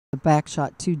The back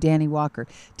shot to Danny Walker.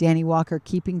 Danny Walker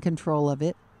keeping control of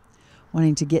it,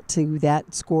 wanting to get to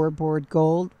that scoreboard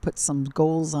goal, put some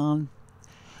goals on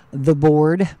the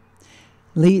board.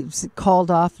 Leaves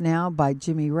called off now by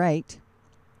Jimmy Wright.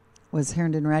 Was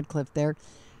Herndon Radcliffe there.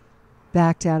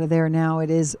 Backed out of there now. It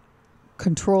is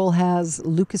control has,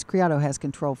 Lucas Criado has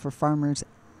control for Farmers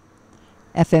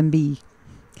Fmb.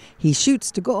 He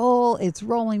shoots to goal. It's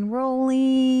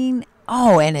rolling.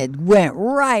 Oh, and it went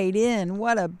right in.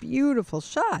 What a beautiful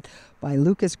shot by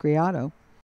Lucas Criado.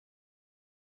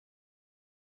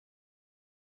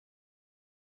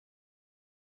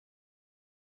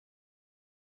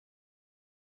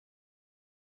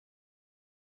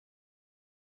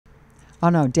 Oh,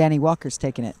 no, Danny Walker's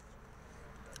taking it.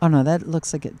 Oh, no, that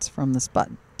looks like it's from the spot.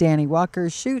 Danny Walker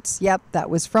shoots. Yep, that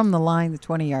was from the line, the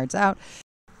 20 yards out.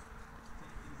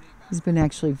 He's been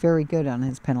actually very good on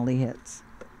his penalty hits.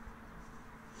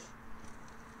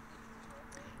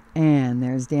 And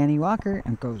there's Danny Walker,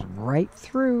 and goes right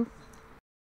through.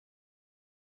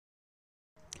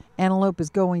 Antelope is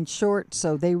going short,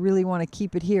 so they really want to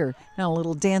keep it here. Now a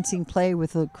little dancing play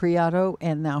with Criado,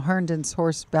 and now Herndon's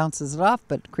horse bounces it off,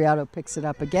 but Criado picks it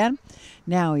up again.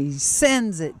 Now he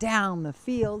sends it down the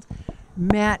field.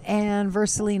 Matt and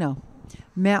Versalino.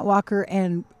 Matt Walker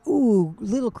and,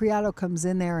 little Criado comes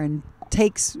in there and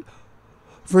takes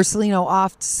Versalino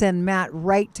off to send Matt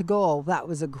right to goal. That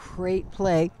was a great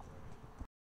play.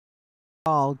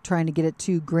 Trying to get it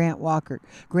to Grant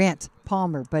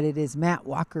Palmer, but it is Matt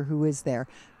Walker who is there.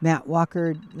 Matt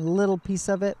Walker, little piece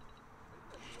of it.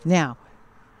 Now,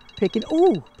 picking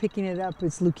it up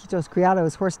is Luquitos Criado.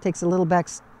 His horse takes a little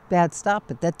bad stop,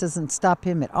 but that doesn't stop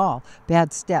him at all.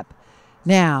 Bad step.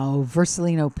 Now,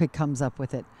 Versalino comes up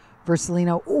with it.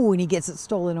 Versalino, and he gets it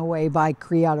stolen away by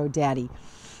Criado Daddy.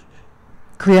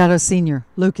 Criado Sr.,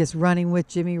 Lucas running with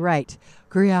Jimmy Wright.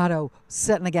 Criado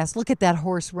setting the gas. Look at that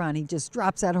horse run. He just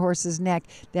drops that horse's neck.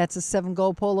 That's a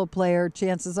 7-goal polo player.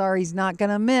 Chances are he's not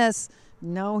going to miss.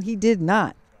 No, he did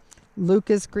not.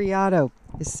 Lucas Criado,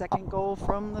 his second goal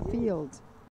from the field.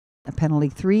 A penalty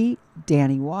 3.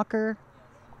 Danny Walker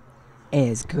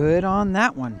is good on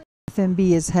that one.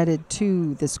 Fmb is headed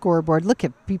to the scoreboard. Look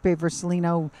at Pipe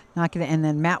Versalino knocking it, and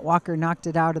then Matt Walker knocked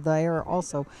it out of the air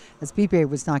also as Pipe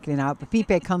was knocking it out. But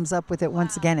Pipe comes up with it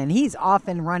once again, and he's off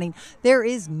and running. There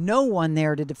is no one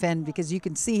there to defend because you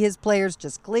can see his players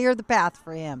just clear the path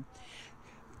for him.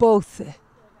 Both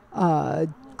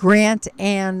Grant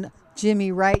and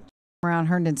Jimmy Wright. Around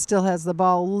Herndon still has the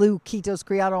ball. Luquitos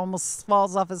Criado almost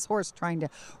falls off his horse trying to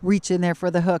reach in there for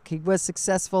the hook. He was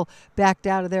successful, backed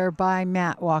out of there by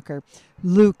Matt Walker.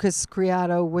 Lucas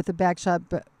Criado with a back shot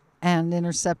and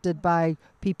intercepted by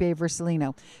Pipe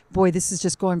Versalino. Boy, this is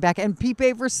just going back. And Pipe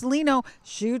Versalino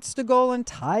shoots to goal and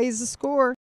ties the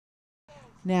score.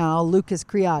 Now Lucas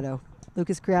Criado.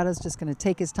 Lucas Criado is just going to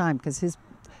take his time because his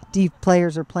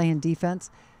players are playing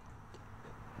defense.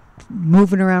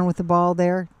 Moving around with the ball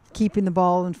there. Keeping the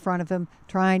ball in front of him,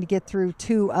 trying to get through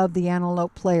 2 of the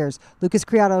Antelope players. Lucas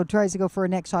Criado tries to go for a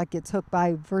next shot, gets hooked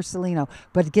by Versalino,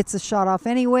 but gets the shot off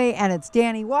anyway, and it's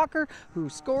Danny Walker who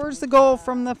scores the goal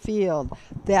from the field.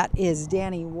 That is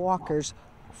Danny Walker's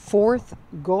 4th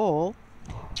goal,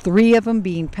 3 of them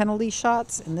being penalty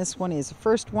shots, and this one is the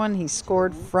first one he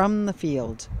scored from the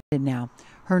field. And now,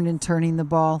 Herndon turning the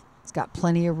ball. He's got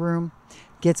plenty of room.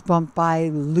 Gets bumped by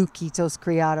Luquitos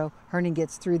Criado. Herndon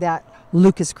gets through that.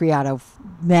 Lucas Criado.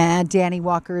 Danny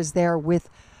Walker is there with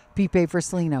Pipe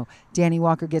Versalino. Danny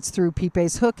Walker gets through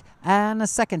Pipe's hook, and a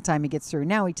second time he gets through.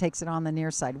 Now he takes it on the near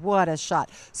side. What a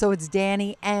shot. So it's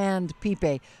Danny and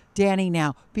Pipe. Danny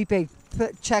now. Pipe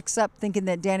checks up thinking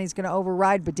that Danny's going to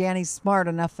override, but Danny's smart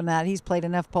enough in that. He's played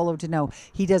enough polo to know.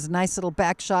 He does a nice little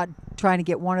back shot trying to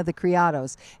get one of the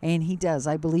Criados, and he does.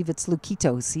 I believe it's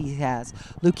Luquitos he has.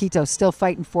 Luquitos still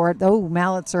fighting for it. Oh,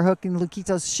 mallets are hooking.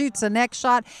 Luquitos shoots a next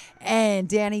shot, and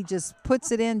Danny just puts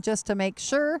it in just to make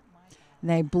sure.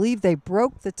 And I believe they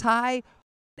broke the tie.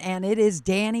 And it is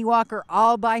Danny Walker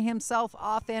all by himself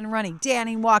off and running.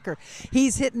 Danny Walker,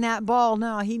 he's hitting that ball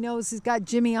now. He knows he's got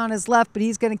Jimmy on his left, but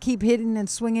he's going to keep hitting and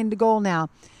swinging to goal now.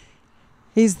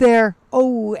 He's there.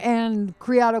 Oh, and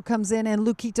Criado comes in and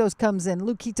Luquitos comes in.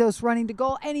 Luquitos running to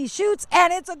goal, and he shoots,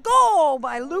 and it's a goal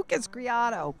by Lucas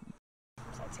Criado.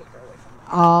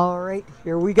 All right,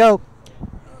 here we go.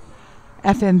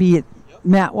 Fmb,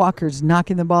 Matt Walker's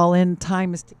knocking the ball in.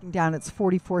 Time is ticking down. It's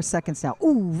 44 seconds now.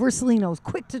 Ooh, Versalino's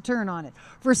quick to turn on it.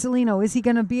 Versalino, is he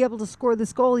going to be able to score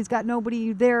this goal? He's got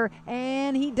nobody there,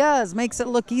 and he does. Makes it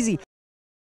look easy.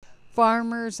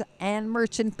 Farmers and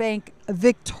Merchant Bank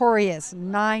victorious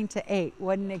 9-8.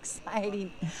 What an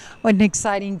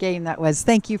exciting game that was.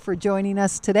 Thank you for joining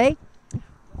us today.